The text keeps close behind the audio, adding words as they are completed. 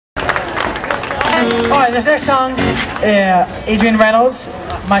Alright, this next song, Adrienne Reynolds,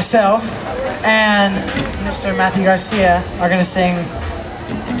 myself, and Mr. Matthew Garcia are going to sing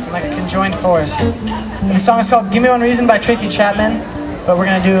like a conjoined force. And the song is called Give Me One Reason by Tracy Chapman, but we're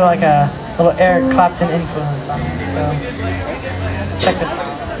going to do like a little Eric Clapton influence on it. So, check this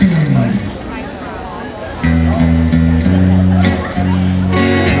out.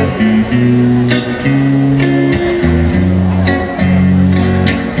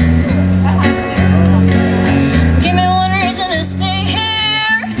 Give me one reason to stay here,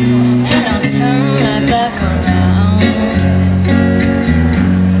 and I'll turn right back around.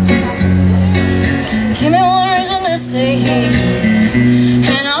 Give me one reason to stay here,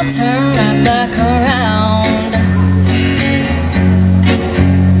 and I'll turn right back around.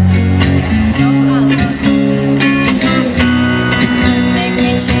 Make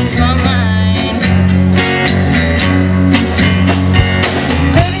me change my mind.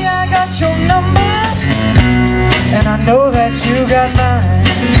 Baby, I got your number, and I know that you got mine.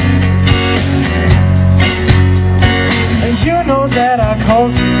 And you know that I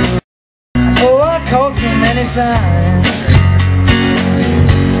called you. Oh, I called too many times.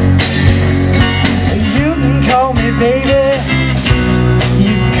 You can call me, baby.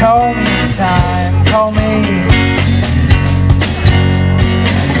 You can call me anytime. Call me.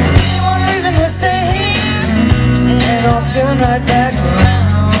 Give me one reason to stay here, and I'll turn right back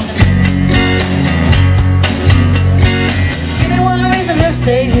around. Give me one reason to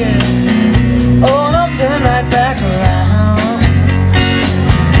stay here, oh, and I'll turn right back around.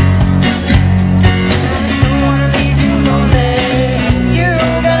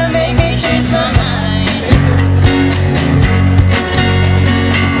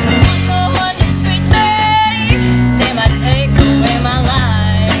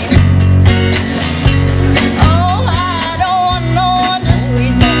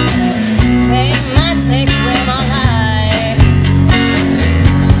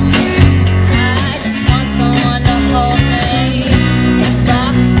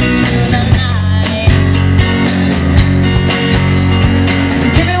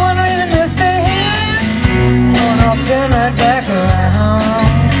 Turn right back around.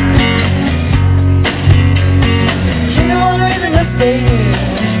 Give me one reason to stay here,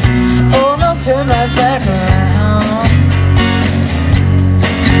 oh, and I'll turn right back around.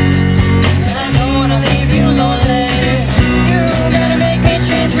 I don't wanna leave you lonely. You gotta make me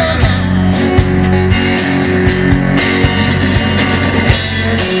change my mind.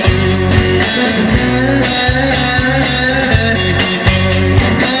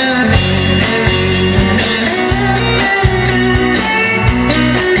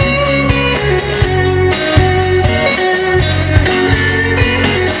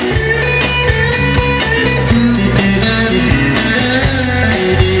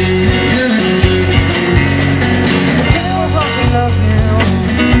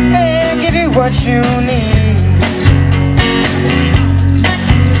 What you need.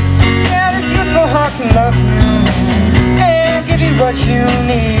 Yeah, this youthful heart can love you and give you what you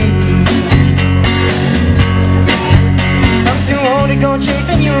need. I'm too old to go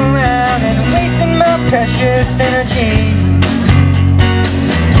chasing you around and wasting my precious energy.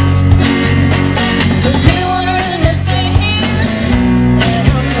 Give me one reason to stay here, and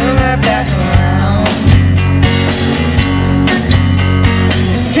I'll turn right back around.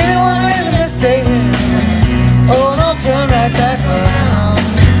 Give me one reason to stay here, oh, and I'll turn right back around.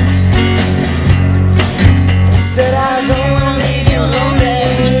 Said I don't wanna leave you lonely.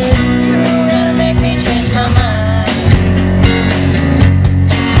 You gotta make me change my mind.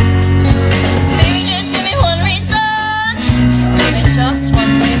 Baby, just give me one reason. Give me just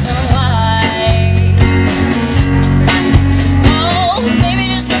one reason why. Oh, baby,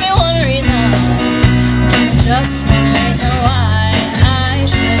 just give me one reason. Give me just